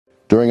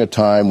During a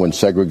time when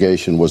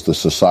segregation was the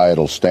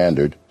societal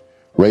standard,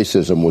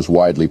 racism was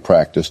widely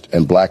practiced,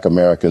 and black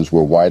Americans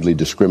were widely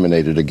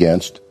discriminated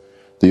against,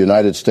 the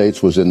United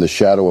States was in the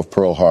shadow of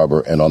Pearl Harbor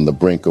and on the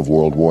brink of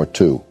World War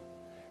II.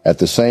 At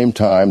the same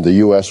time,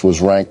 the U.S. was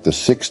ranked the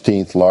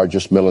 16th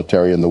largest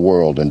military in the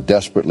world and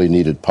desperately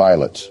needed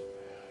pilots.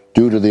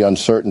 Due to the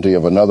uncertainty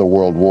of another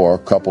world war,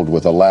 coupled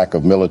with a lack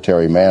of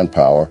military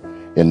manpower,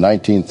 in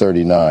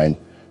 1939,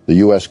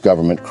 the U.S.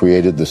 government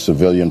created the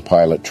Civilian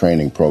Pilot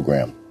Training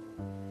Program.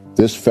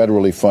 This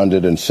federally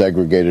funded and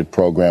segregated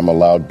program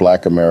allowed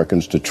black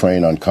Americans to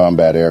train on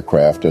combat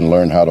aircraft and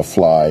learn how to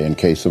fly in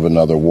case of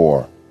another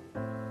war.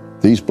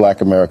 These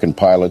black American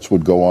pilots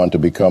would go on to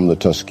become the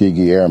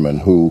Tuskegee Airmen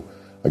who,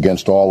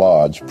 against all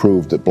odds,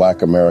 proved that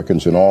black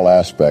Americans in all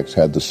aspects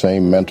had the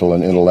same mental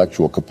and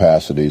intellectual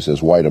capacities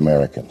as white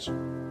Americans.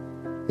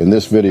 In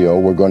this video,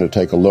 we're going to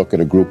take a look at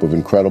a group of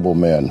incredible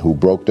men who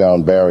broke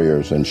down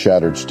barriers and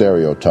shattered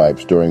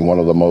stereotypes during one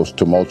of the most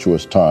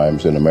tumultuous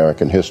times in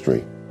American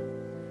history.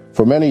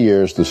 For many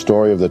years, the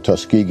story of the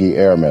Tuskegee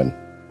Airmen,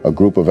 a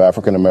group of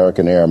African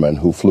American airmen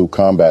who flew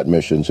combat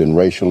missions in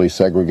racially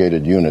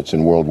segregated units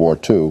in World War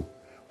II,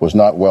 was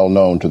not well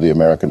known to the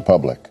American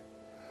public.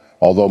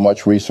 Although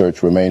much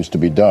research remains to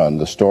be done,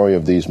 the story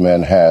of these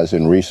men has,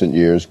 in recent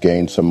years,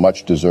 gained some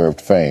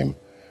much-deserved fame,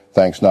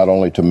 thanks not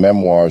only to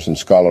memoirs and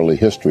scholarly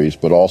histories,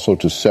 but also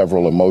to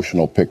several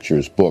emotional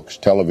pictures, books,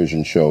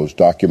 television shows,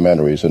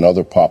 documentaries, and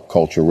other pop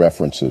culture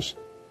references.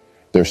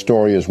 Their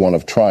story is one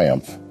of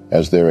triumph,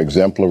 as their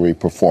exemplary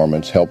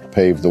performance helped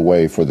pave the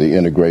way for the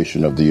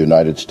integration of the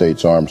United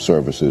States Armed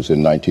Services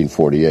in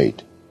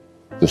 1948.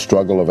 The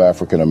struggle of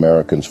African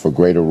Americans for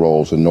greater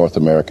roles in North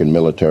American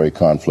military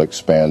conflict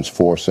spans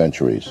 4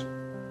 centuries.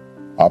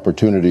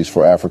 Opportunities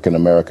for African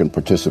American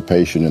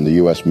participation in the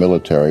U.S.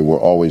 military were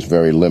always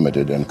very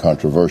limited and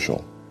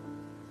controversial.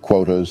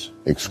 Quotas,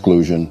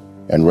 exclusion,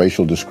 and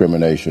racial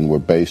discrimination were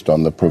based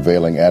on the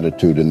prevailing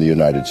attitude in the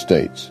United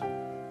States,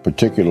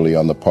 particularly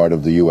on the part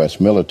of the U.S.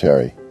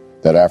 military,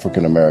 that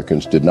African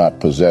Americans did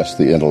not possess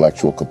the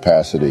intellectual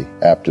capacity,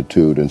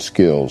 aptitude, and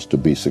skills to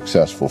be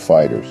successful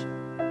fighters.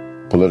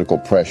 Political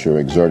pressure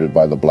exerted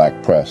by the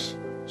black press,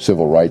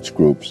 civil rights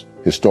groups,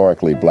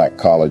 historically black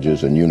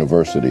colleges and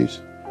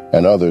universities,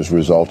 and others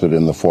resulted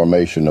in the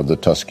formation of the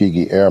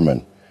Tuskegee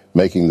Airmen,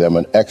 making them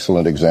an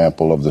excellent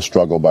example of the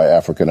struggle by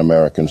African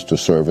Americans to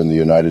serve in the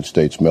United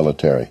States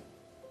military.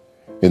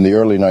 In the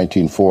early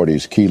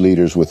 1940s, key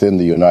leaders within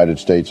the United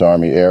States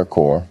Army Air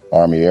Corps,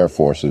 Army Air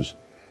Forces,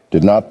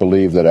 did not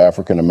believe that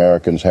African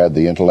Americans had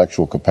the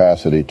intellectual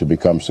capacity to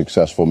become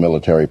successful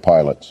military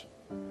pilots.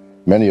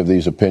 Many of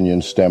these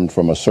opinions stemmed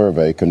from a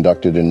survey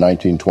conducted in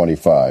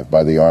 1925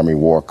 by the Army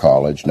War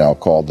College, now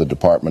called the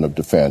Department of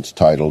Defense,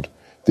 titled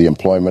The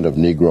Employment of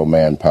Negro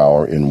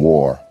Manpower in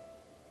War.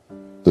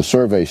 The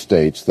survey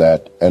states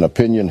that an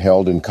opinion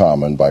held in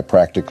common by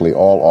practically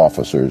all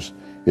officers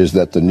is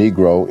that the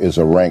Negro is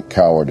a rank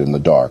coward in the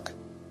dark.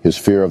 His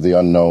fear of the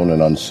unknown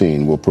and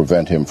unseen will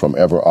prevent him from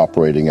ever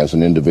operating as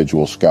an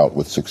individual scout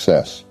with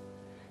success.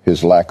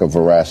 His lack of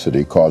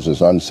veracity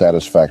causes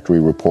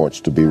unsatisfactory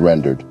reports to be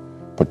rendered,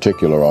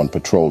 particularly on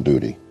patrol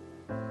duty.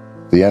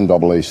 The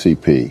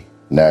NAACP,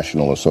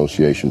 National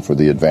Association for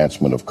the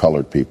Advancement of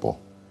Colored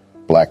People,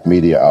 black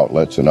media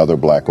outlets, and other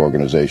black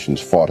organizations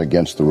fought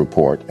against the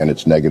report and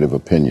its negative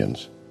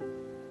opinions.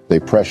 They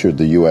pressured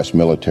the U.S.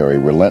 military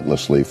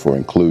relentlessly for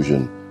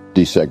inclusion,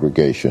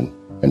 desegregation,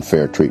 and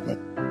fair treatment.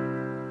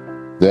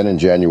 Then in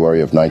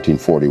January of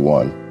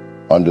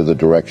 1941, under the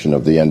direction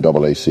of the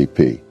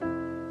NAACP,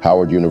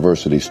 Howard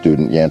University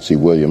student Yancey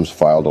Williams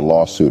filed a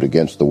lawsuit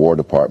against the War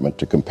Department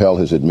to compel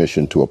his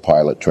admission to a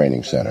pilot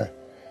training center.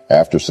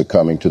 After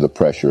succumbing to the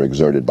pressure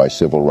exerted by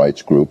civil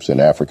rights groups and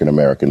African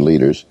American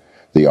leaders,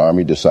 the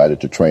Army decided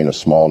to train a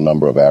small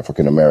number of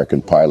African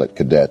American pilot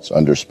cadets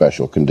under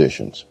special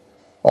conditions.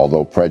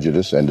 Although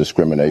prejudice and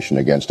discrimination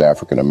against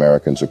African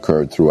Americans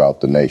occurred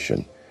throughout the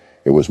nation,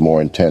 it was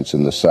more intense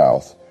in the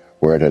South,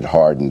 where it had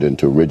hardened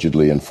into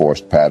rigidly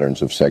enforced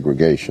patterns of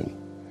segregation.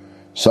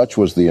 Such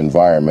was the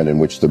environment in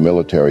which the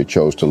military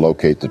chose to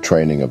locate the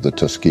training of the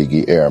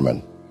Tuskegee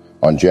Airmen.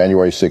 On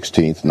January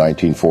 16,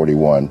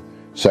 1941,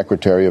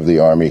 Secretary of the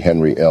Army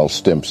Henry L.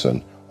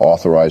 Stimson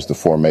authorized the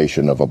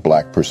formation of a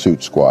Black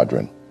Pursuit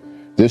Squadron.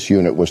 This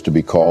unit was to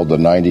be called the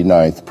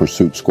 99th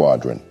Pursuit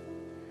Squadron.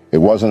 It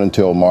wasn't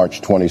until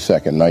March 22,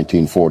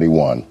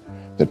 1941,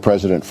 that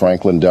President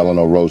Franklin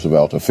Delano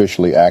Roosevelt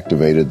officially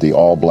activated the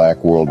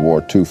all-black World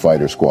War II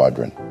Fighter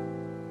Squadron.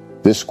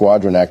 This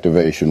squadron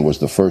activation was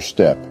the first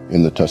step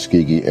in the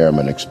Tuskegee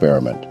Airmen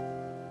experiment.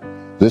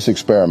 This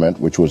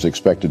experiment, which was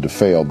expected to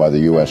fail by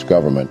the U.S.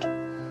 government,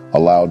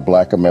 allowed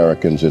black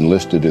Americans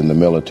enlisted in the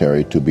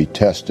military to be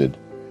tested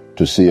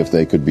to see if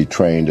they could be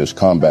trained as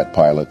combat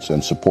pilots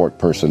and support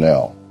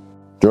personnel.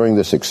 During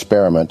this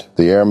experiment,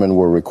 the airmen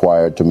were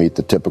required to meet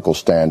the typical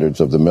standards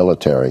of the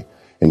military,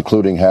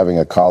 including having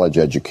a college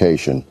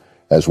education,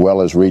 as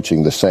well as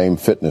reaching the same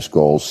fitness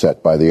goals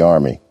set by the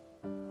Army.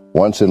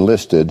 Once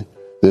enlisted,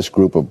 this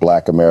group of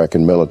black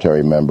American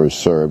military members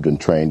served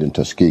and trained in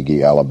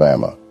Tuskegee,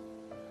 Alabama.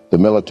 The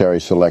military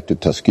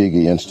selected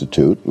Tuskegee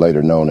Institute,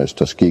 later known as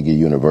Tuskegee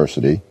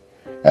University,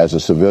 as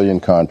a civilian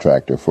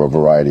contractor for a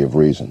variety of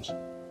reasons.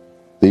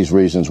 These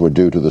reasons were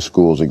due to the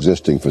school's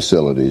existing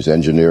facilities,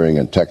 engineering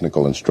and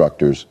technical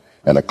instructors,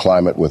 and a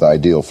climate with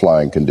ideal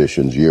flying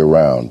conditions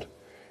year-round,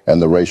 and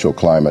the racial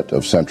climate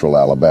of central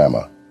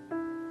Alabama.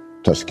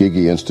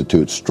 Tuskegee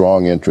Institute's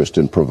strong interest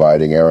in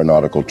providing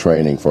aeronautical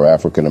training for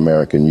African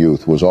American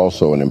youth was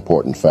also an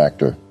important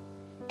factor.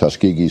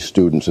 Tuskegee's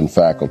students and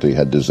faculty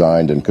had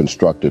designed and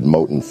constructed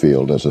Moton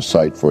Field as a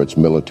site for its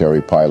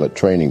military pilot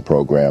training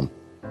program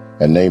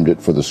and named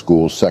it for the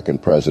school's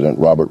second president,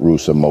 Robert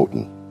Russa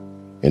Moton.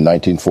 In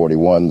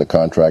 1941, the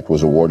contract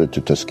was awarded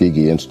to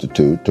Tuskegee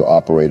Institute to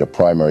operate a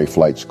primary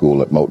flight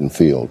school at Moton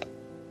Field.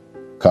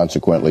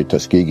 Consequently,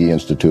 Tuskegee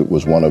Institute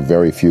was one of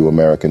very few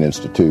American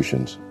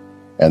institutions,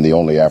 and the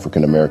only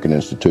African American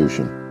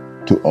institution,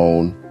 to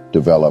own,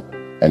 develop,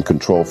 and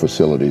control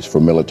facilities for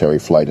military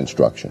flight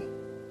instruction.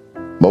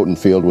 Moton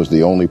Field was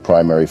the only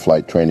primary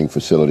flight training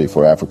facility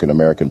for African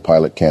American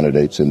pilot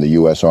candidates in the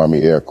U.S.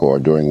 Army Air Corps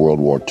during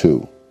World War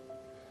II.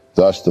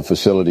 Thus, the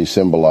facility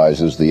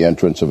symbolizes the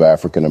entrance of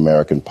African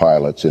American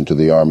pilots into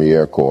the Army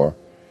Air Corps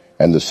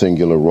and the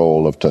singular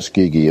role of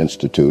Tuskegee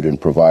Institute in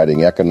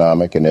providing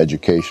economic and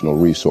educational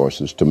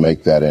resources to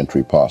make that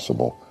entry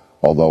possible,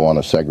 although on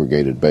a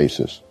segregated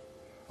basis.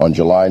 On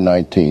July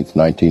 19,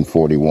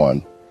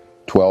 1941,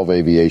 12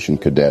 aviation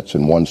cadets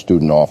and one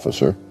student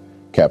officer,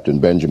 Captain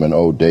Benjamin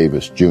O.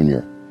 Davis, Jr.,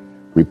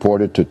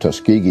 reported to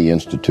Tuskegee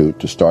Institute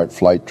to start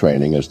flight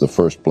training as the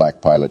first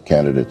black pilot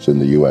candidates in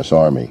the U.S.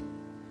 Army.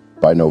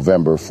 By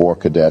November, 4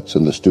 cadets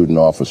and the student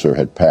officer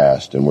had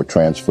passed and were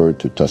transferred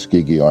to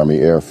Tuskegee Army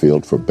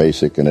Airfield for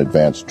basic and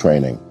advanced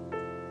training.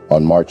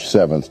 On March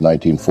 7,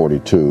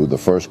 1942, the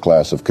first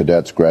class of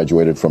cadets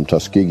graduated from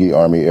Tuskegee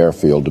Army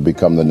Airfield to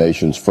become the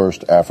nation's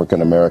first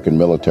African-American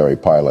military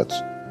pilots,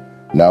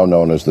 now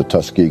known as the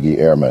Tuskegee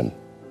Airmen.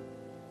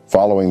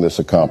 Following this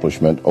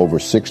accomplishment, over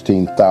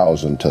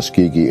 16,000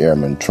 Tuskegee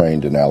Airmen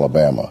trained in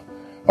Alabama.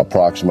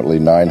 Approximately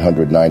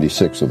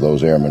 996 of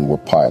those airmen were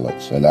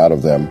pilots, and out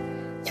of them,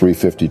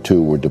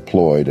 352 were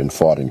deployed and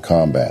fought in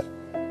combat.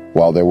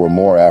 While there were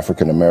more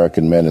African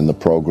American men in the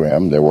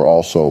program, there were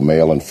also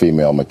male and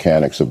female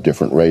mechanics of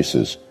different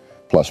races,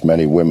 plus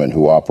many women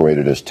who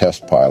operated as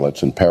test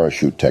pilots and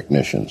parachute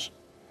technicians.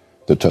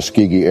 The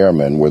Tuskegee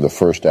Airmen were the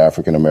first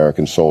African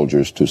American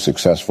soldiers to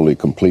successfully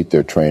complete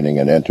their training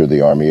and enter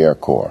the Army Air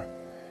Corps.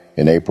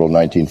 In April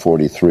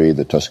 1943,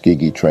 the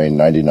Tuskegee trained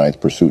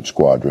 99th Pursuit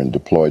Squadron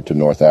deployed to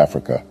North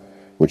Africa,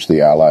 which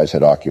the Allies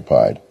had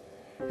occupied.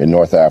 In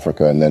North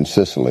Africa and then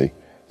Sicily,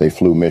 they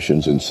flew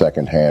missions in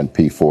second-hand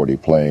P-40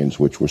 planes,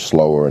 which were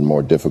slower and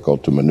more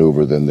difficult to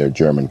maneuver than their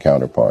German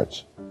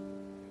counterparts.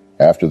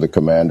 After the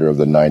commander of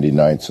the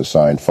 99th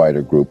Assigned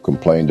Fighter Group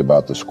complained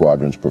about the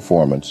squadron's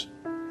performance,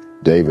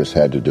 Davis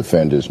had to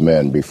defend his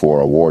men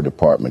before a War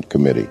Department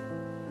committee.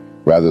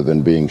 Rather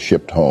than being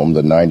shipped home,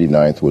 the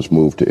 99th was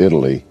moved to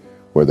Italy,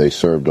 where they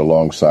served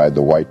alongside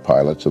the white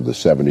pilots of the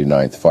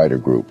 79th Fighter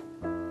Group.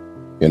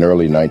 In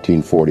early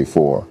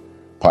 1944,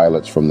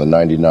 pilots from the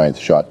 99th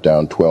shot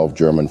down 12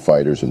 German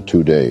fighters in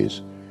 2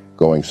 days,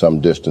 going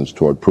some distance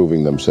toward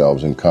proving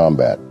themselves in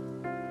combat.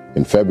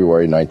 In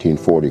February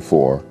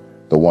 1944,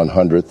 the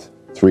 100th,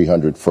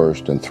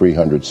 301st, and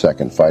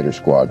 302nd Fighter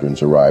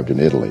Squadrons arrived in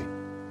Italy.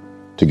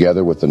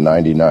 Together with the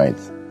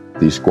 99th,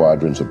 these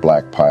squadrons of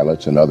black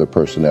pilots and other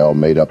personnel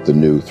made up the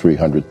new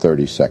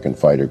 332nd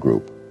Fighter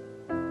Group.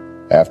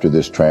 After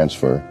this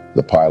transfer,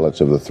 the pilots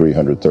of the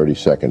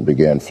 332nd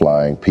began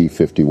flying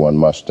P-51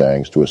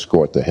 Mustangs to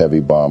escort the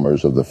heavy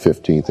bombers of the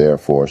 15th Air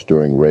Force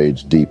during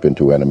raids deep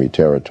into enemy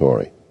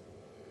territory.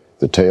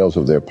 The tails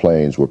of their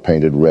planes were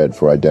painted red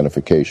for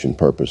identification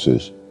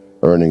purposes,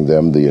 earning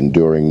them the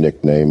enduring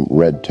nickname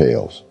Red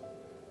Tails.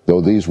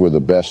 Though these were the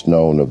best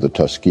known of the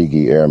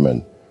Tuskegee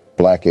Airmen,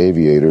 black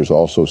aviators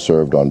also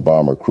served on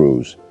bomber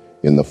crews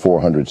in the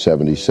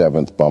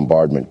 477th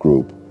Bombardment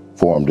Group,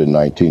 formed in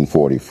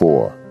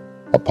 1944.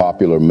 A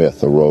popular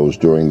myth arose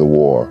during the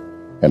war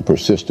and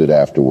persisted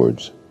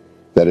afterwards,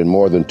 that in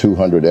more than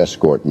 200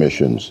 escort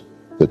missions,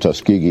 the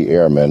Tuskegee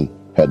Airmen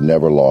had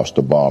never lost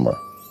a bomber.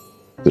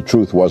 The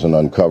truth wasn't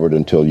uncovered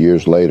until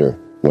years later,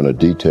 when a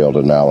detailed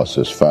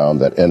analysis found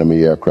that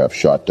enemy aircraft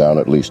shot down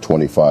at least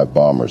 25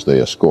 bombers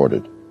they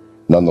escorted.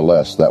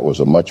 Nonetheless, that was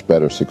a much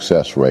better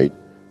success rate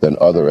than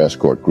other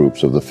escort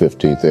groups of the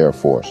 15th Air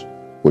Force,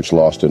 which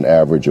lost an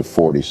average of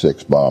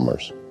 46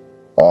 bombers.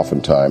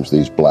 Oftentimes,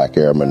 these black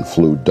airmen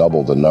flew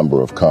double the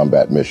number of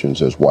combat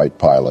missions as white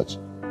pilots,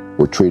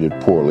 were treated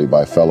poorly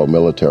by fellow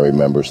military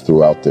members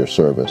throughout their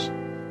service,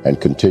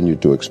 and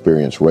continued to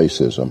experience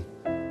racism,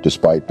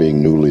 despite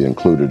being newly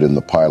included in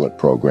the pilot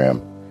program,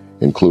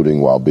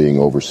 including while being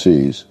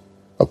overseas.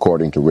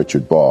 According to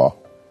Richard Baugh,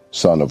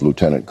 son of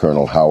Lieutenant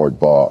Colonel Howard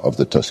Baugh of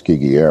the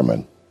Tuskegee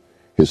Airmen,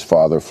 his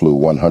father flew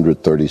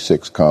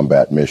 136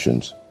 combat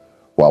missions,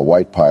 while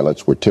white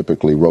pilots were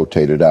typically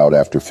rotated out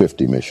after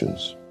 50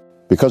 missions.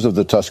 Because of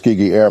the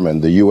Tuskegee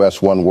Airmen, the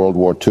U.S. won World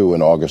War II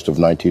in August of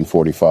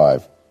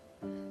 1945.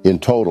 In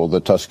total,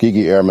 the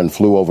Tuskegee Airmen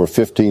flew over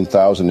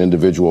 15,000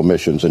 individual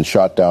missions and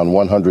shot down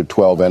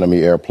 112 enemy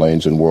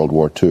airplanes in World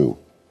War II.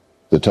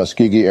 The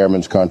Tuskegee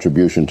Airmen's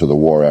contribution to the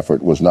war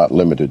effort was not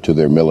limited to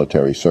their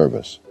military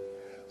service.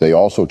 They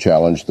also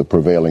challenged the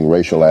prevailing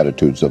racial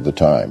attitudes of the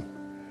time.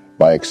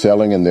 By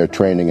excelling in their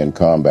training and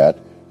combat,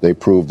 they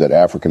proved that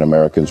African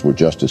Americans were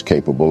just as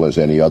capable as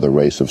any other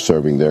race of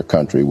serving their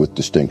country with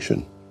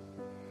distinction.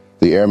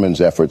 The Airmen's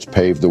efforts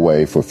paved the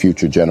way for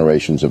future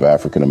generations of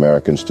African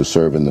Americans to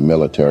serve in the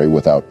military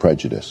without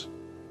prejudice.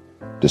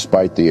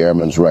 Despite the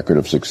Airmen's record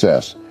of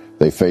success,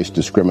 they faced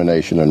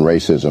discrimination and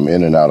racism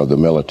in and out of the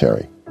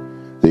military.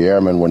 The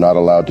Airmen were not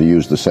allowed to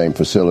use the same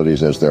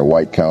facilities as their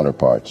white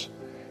counterparts,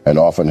 and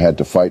often had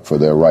to fight for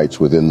their rights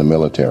within the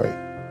military.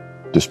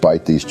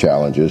 Despite these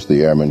challenges,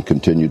 the Airmen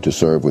continued to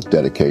serve with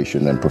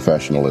dedication and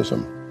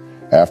professionalism.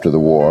 After the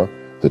war,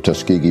 the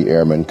Tuskegee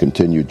Airmen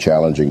continued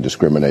challenging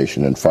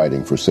discrimination and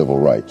fighting for civil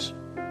rights.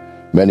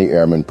 Many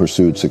airmen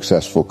pursued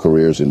successful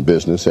careers in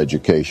business,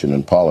 education,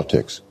 and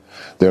politics.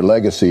 Their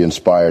legacy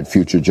inspired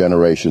future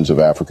generations of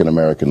African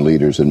American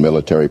leaders and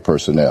military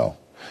personnel.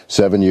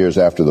 7 years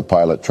after the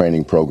pilot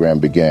training program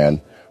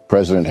began,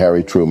 President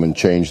Harry Truman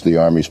changed the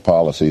Army's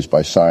policies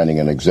by signing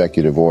an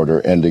executive order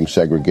ending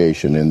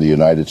segregation in the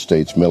United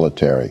States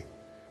military,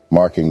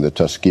 marking the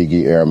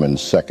Tuskegee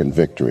Airmen's second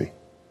victory.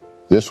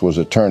 This was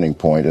a turning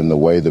point in the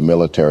way the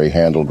military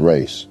handled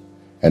race,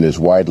 and is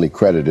widely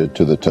credited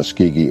to the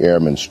Tuskegee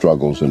Airmen's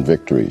struggles and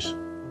victories.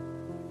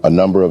 A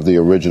number of the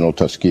original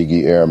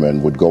Tuskegee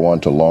Airmen would go on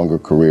to longer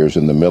careers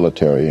in the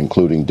military,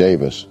 including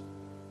Davis,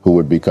 who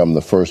would become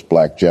the first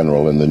black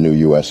general in the new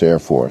U.S. Air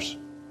Force,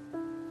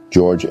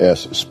 George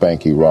S.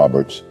 Spanky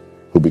Roberts,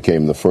 who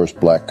became the first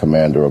black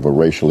commander of a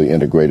racially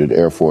integrated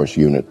Air Force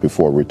unit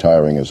before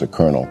retiring as a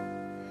colonel,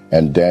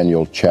 and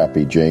Daniel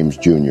Chappie James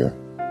Jr.,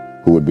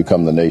 who would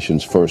become the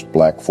nation's first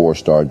black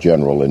four-star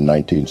general in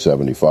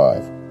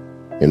 1975.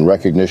 In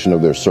recognition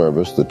of their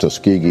service, the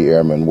Tuskegee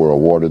Airmen were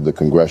awarded the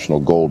Congressional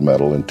Gold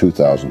Medal in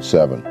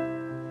 2007,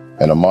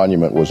 and a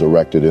monument was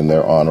erected in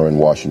their honor in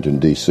Washington,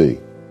 D.C.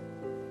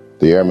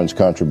 The Airmen's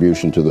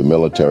contribution to the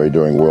military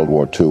during World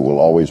War II will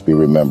always be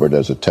remembered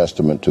as a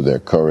testament to their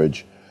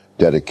courage,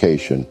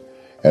 dedication,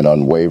 and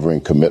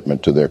unwavering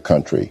commitment to their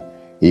country,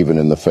 even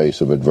in the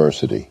face of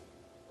adversity.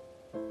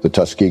 The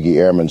Tuskegee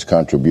Airmen's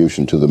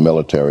contribution to the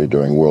military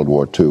during World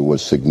War II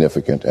was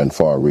significant and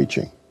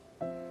far-reaching.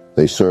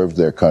 They served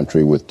their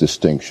country with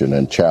distinction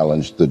and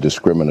challenged the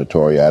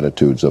discriminatory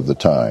attitudes of the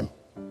time.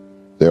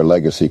 Their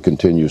legacy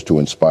continues to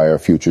inspire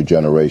future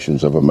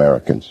generations of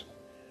Americans,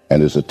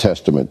 and is a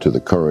testament to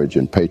the courage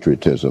and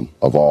patriotism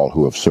of all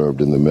who have served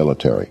in the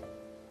military.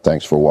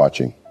 Thanks for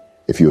watching.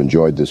 If you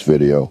enjoyed this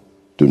video,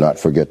 do not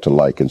forget to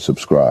like and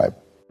subscribe.